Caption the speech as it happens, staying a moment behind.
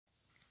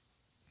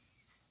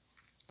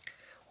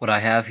What I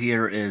have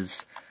here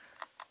is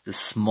the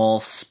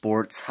small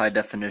sports high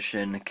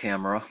definition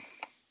camera.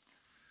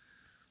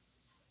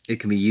 It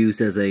can be used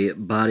as a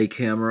body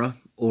camera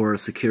or a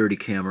security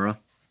camera.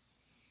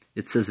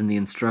 It says in the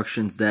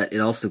instructions that it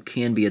also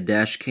can be a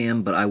dash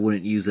cam, but I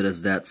wouldn't use it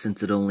as that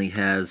since it only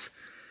has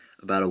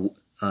about a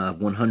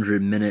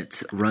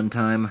 100-minute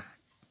runtime.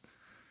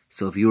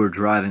 So if you were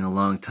driving a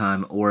long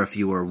time or if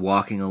you were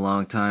walking a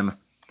long time,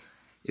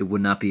 it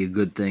would not be a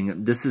good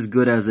thing. This is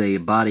good as a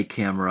body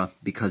camera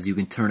because you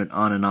can turn it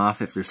on and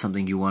off if there's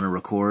something you want to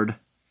record.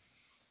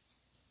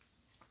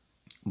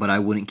 But I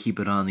wouldn't keep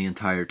it on the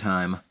entire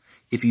time.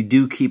 If you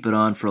do keep it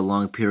on for a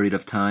long period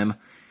of time,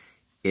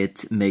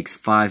 it makes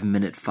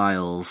 5-minute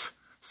files,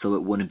 so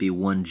it wouldn't be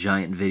one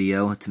giant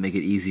video to make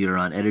it easier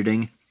on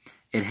editing.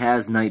 It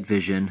has night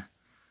vision,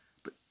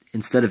 but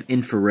instead of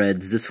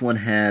infrareds, this one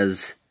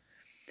has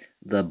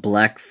the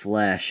black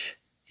flash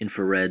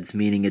infrareds,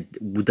 meaning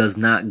it does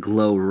not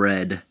glow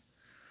red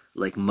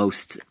like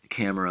most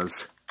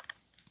cameras.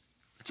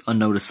 It's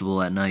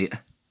unnoticeable at night.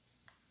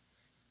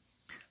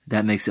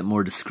 That makes it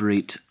more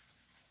discreet.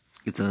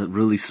 It's a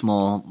really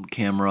small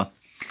camera.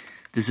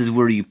 This is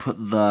where you put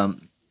the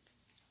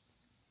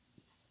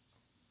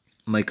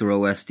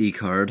micro SD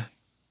card,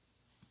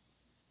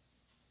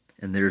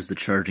 and there's the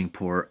charging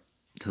port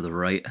to the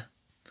right.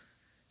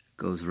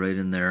 Goes right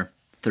in there.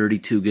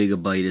 32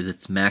 gigabyte is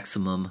its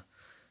maximum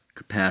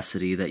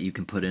capacity that you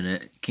can put in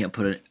it. You can't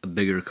put in a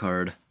bigger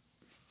card.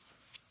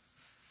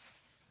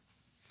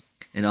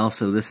 And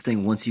also this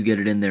thing, once you get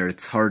it in there,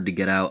 it's hard to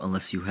get out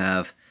unless you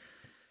have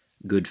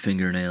good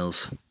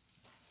fingernails.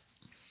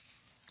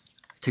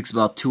 It takes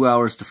about 2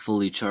 hours to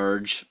fully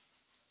charge.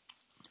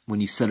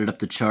 When you set it up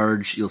to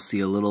charge, you'll see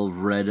a little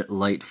red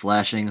light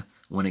flashing.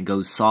 When it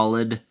goes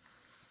solid,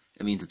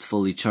 it means it's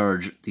fully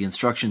charged. The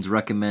instructions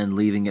recommend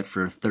leaving it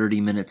for 30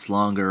 minutes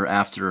longer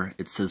after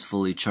it says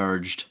fully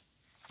charged.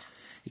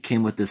 It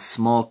came with this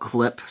small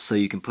clip so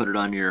you can put it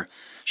on your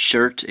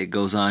shirt. It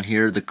goes on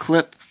here. The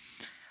clip,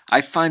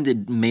 I find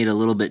it made a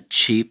little bit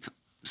cheap,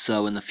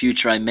 so in the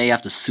future I may have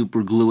to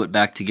super glue it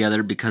back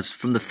together because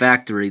from the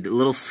factory, the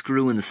little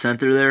screw in the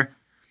center there,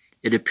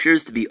 it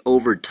appears to be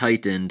over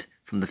tightened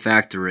from the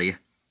factory.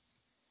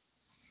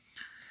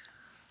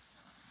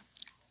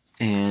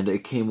 And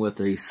it came with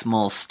a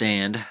small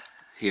stand.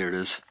 Here it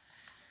is.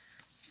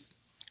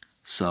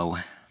 So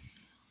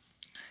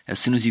as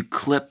soon as you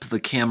clip the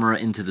camera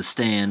into the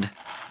stand,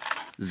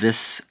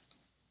 this,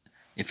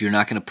 if you're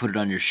not going to put it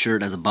on your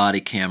shirt as a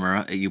body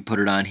camera, you put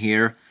it on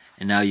here,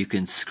 and now you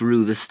can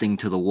screw this thing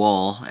to the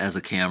wall as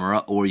a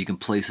camera, or you can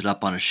place it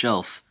up on a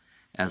shelf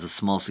as a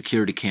small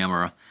security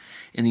camera.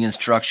 In the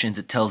instructions,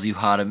 it tells you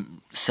how to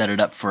set it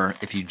up for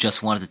if you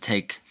just wanted to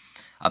take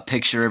a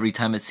picture every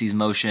time it sees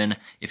motion,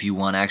 if you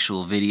want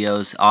actual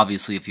videos.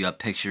 Obviously, if you have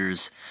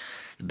pictures,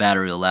 the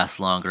battery will last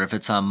longer. If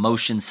it's on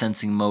motion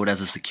sensing mode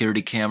as a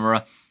security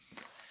camera,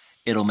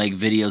 it'll make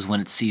videos when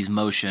it sees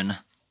motion,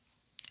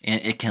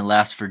 and it can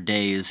last for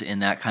days in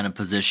that kind of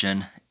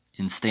position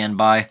in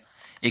standby.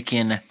 It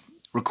can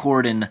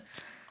record in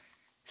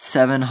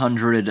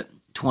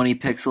 720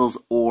 pixels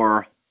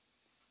or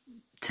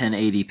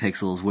 1080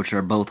 pixels, which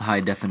are both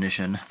high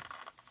definition.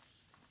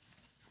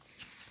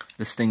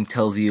 This thing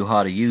tells you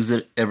how to use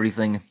it,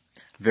 everything,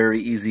 very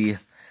easy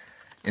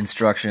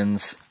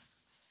instructions.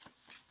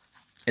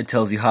 It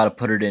tells you how to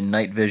put it in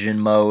night vision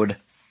mode.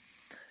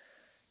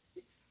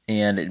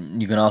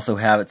 And you can also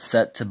have it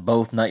set to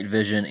both night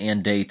vision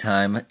and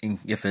daytime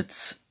if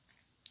it's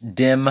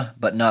dim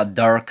but not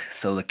dark,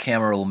 so the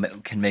camera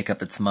can make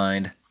up its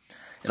mind.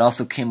 It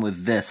also came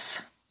with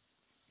this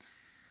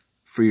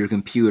for your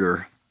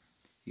computer.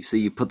 You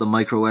see, you put the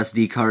micro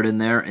SD card in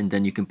there, and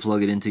then you can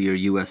plug it into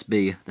your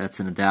USB.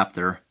 That's an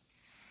adapter.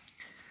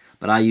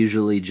 But I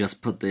usually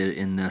just put it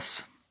in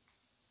this,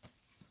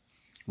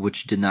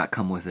 which did not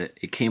come with it.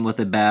 It came with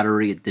a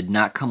battery. It did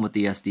not come with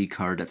the SD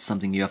card. That's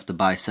something you have to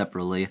buy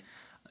separately.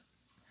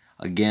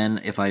 Again,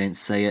 if I didn't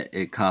say it,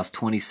 it cost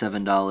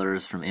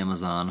 $27 from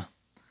Amazon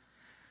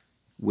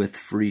with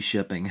free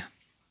shipping.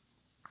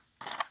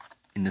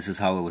 And this is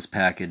how it was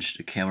packaged.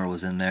 The camera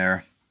was in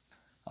there.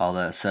 All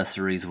the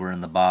accessories were in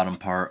the bottom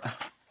part.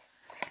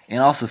 And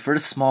also, for the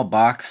small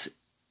box,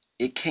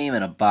 it came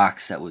in a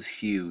box that was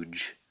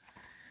huge.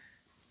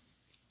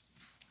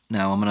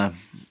 Now, I'm going to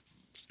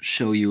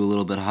show you a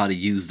little bit how to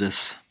use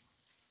this.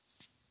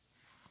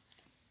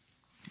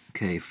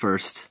 Okay,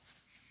 first,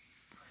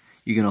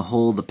 you're going to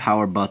hold the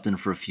power button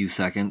for a few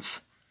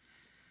seconds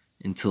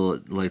until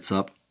it lights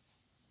up.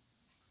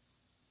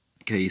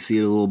 Okay, you see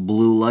a little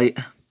blue light?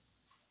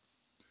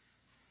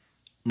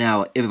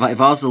 Now, if I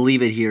was to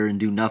leave it here and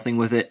do nothing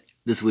with it,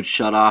 this would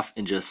shut off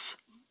and just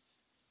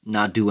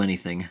not do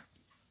anything.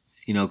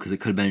 You know, because it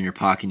could have been in your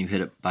pocket and you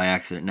hit it by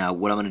accident. Now,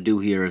 what I'm going to do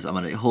here is I'm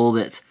going to hold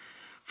it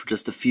for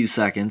just a few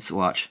seconds.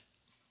 Watch.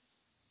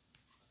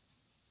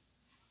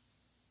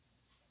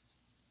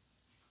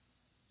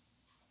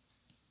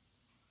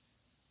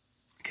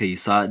 Okay, you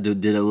saw it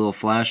did a little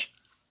flash?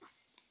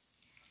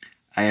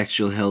 I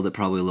actually held it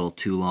probably a little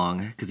too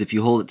long, because if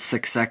you hold it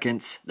 6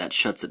 seconds, that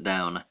shuts it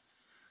down.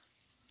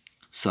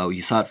 So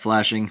you saw it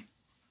flashing.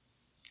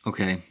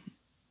 Okay,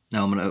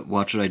 now I'm gonna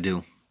watch what I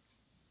do.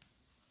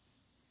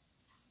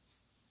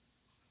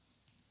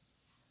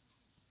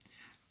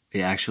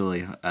 Yeah,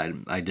 actually,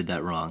 I did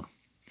that wrong.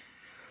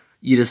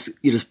 You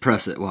just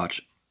press it.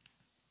 Watch.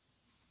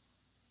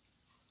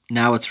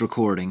 Now it's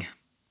recording.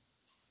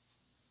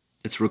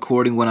 It's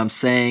recording what I'm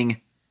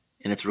saying,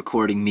 and it's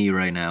recording me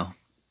right now.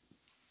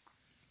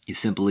 You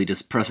simply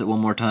just press it one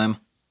more time,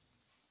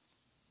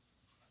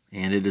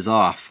 and it is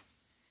off.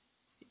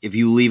 If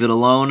you leave it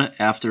alone,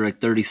 after like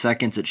 30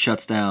 seconds, it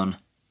shuts down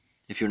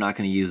if you're not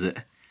going to use it.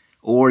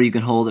 Or you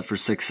can hold it for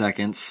 6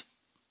 seconds.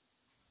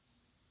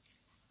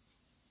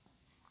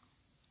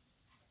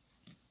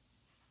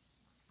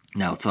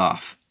 Now it's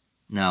off.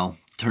 Now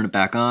turn it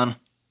back on.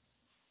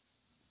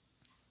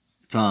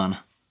 It's on.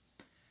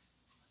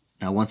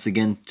 Now once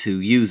again, to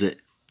use it,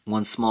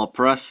 one small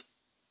press,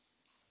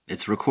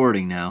 it's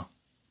recording now.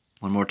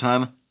 One more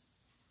time,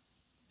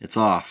 it's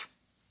off.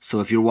 So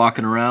if you're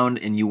walking around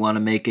and you want to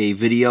make a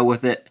video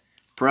with it,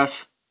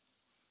 press.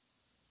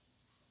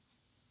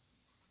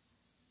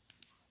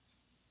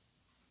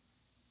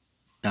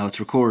 Now it's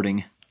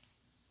recording.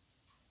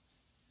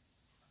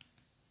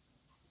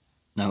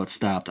 Now it's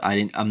stopped.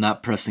 I'm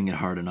not pressing it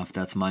hard enough.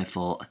 That's my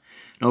fault.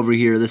 And over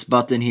here, this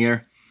button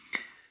here,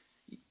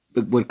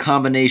 with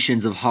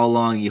combinations of how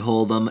long you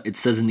hold them, it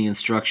says in the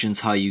instructions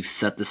how you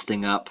set this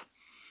thing up.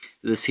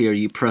 This here,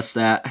 you press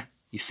that.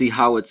 You see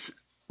how it's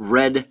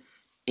red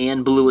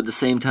and blue at the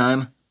same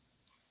time?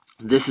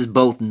 This is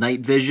both night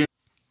vision.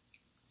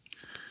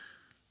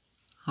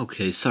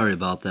 Okay, sorry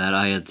about that.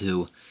 I had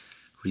to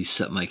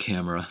reset my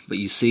camera. But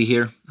you see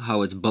here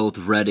how it's both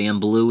red and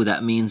blue?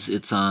 That means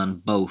it's on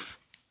both.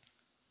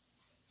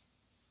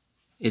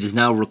 It is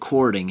now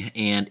recording,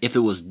 and if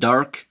it was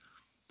dark,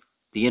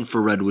 the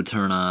infrared would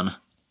turn on.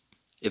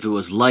 If it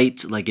was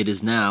light, like it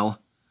is now,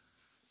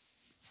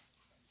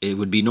 it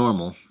would be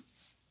normal.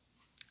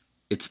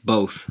 It's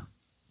both.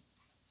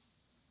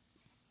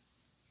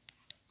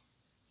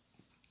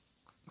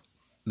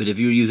 But if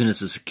you're using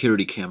this as a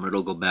security camera,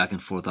 it'll go back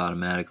and forth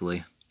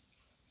automatically.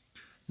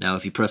 Now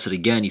if you press it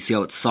again, you see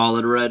how it's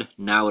solid red?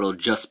 Now it'll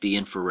just be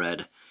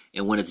infrared.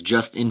 And when it's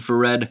just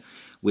infrared,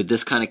 with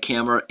this kind of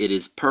camera, it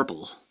is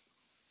purple.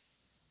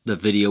 The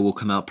video will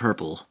come out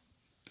purple.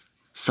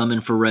 Some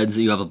infrareds,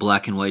 you have a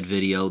black and white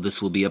video,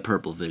 this will be a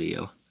purple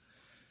video.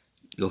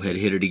 Go ahead,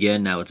 hit it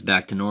again, now it's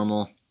back to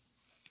normal.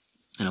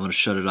 And I'm going to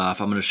shut it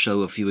off. I'm going to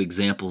show a few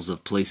examples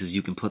of places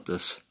you can put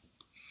this.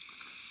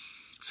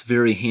 It's a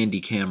very handy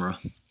camera.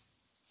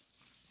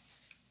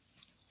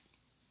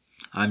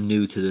 I'm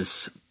new to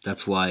this,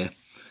 that's why.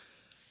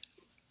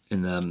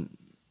 And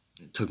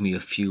it took me a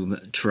few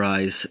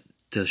tries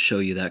to show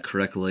you that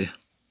correctly.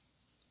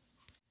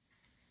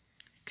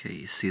 Okay,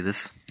 you see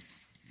this?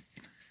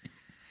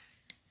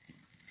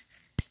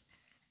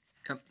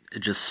 Yep, it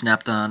just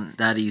snapped on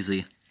that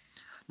easy.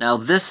 Now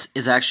this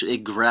is actually,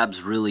 it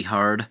grabs really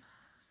hard.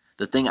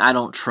 The thing I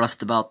don't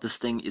trust about this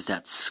thing is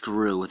that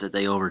screw that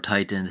they over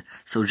tightened.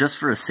 So just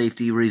for a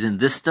safety reason,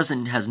 this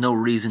has no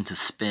reason to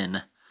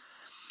spin.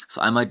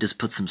 So I might just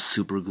put some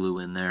super glue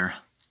in there.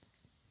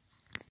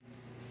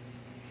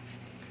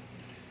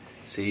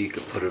 See, you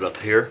can put it up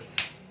here.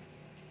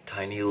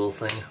 Tiny little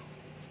thing.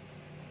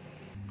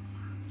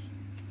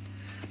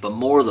 But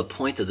more the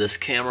point of this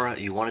camera,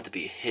 you want it to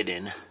be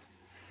hidden.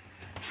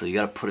 So you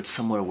gotta put it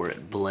somewhere where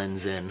it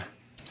blends in.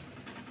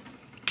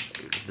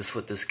 This is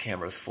what this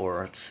camera's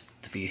for. It's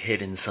to be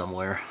hidden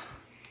somewhere.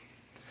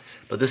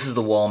 But this is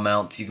the wall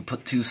mount. You can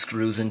put 2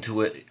 screws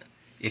into it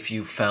if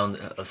you found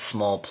a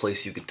small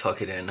place you could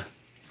tuck it in.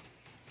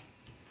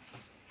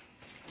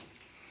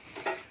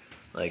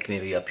 Like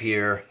maybe up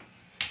here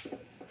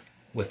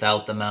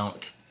without the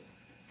mount.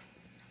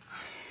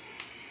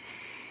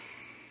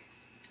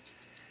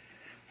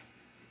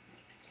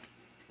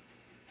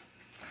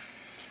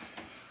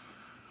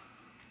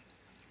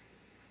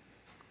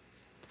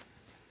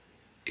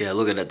 Yeah,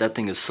 look at that. That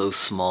thing is so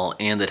small,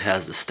 and it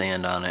has the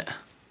stand on it.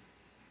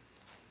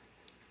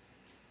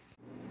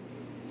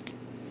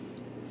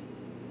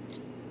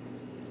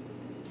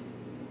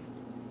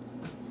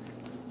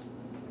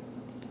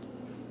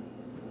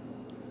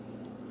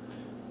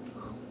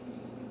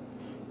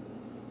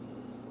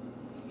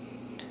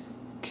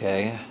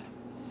 Okay,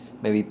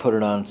 maybe put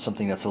it on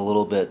something that's a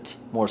little bit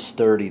more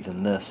sturdy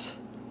than this.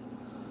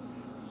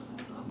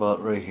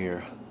 About right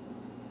here.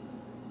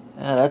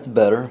 Yeah, that's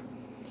better.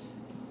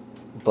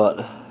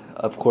 But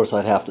of course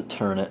I'd have to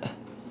turn it,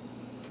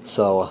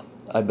 so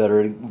I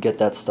better get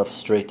that stuff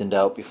straightened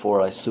out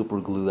before I super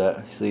glue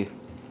that. See, you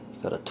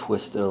gotta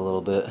twist it a little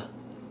bit.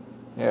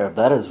 There,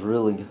 that is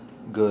really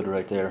good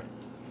right there.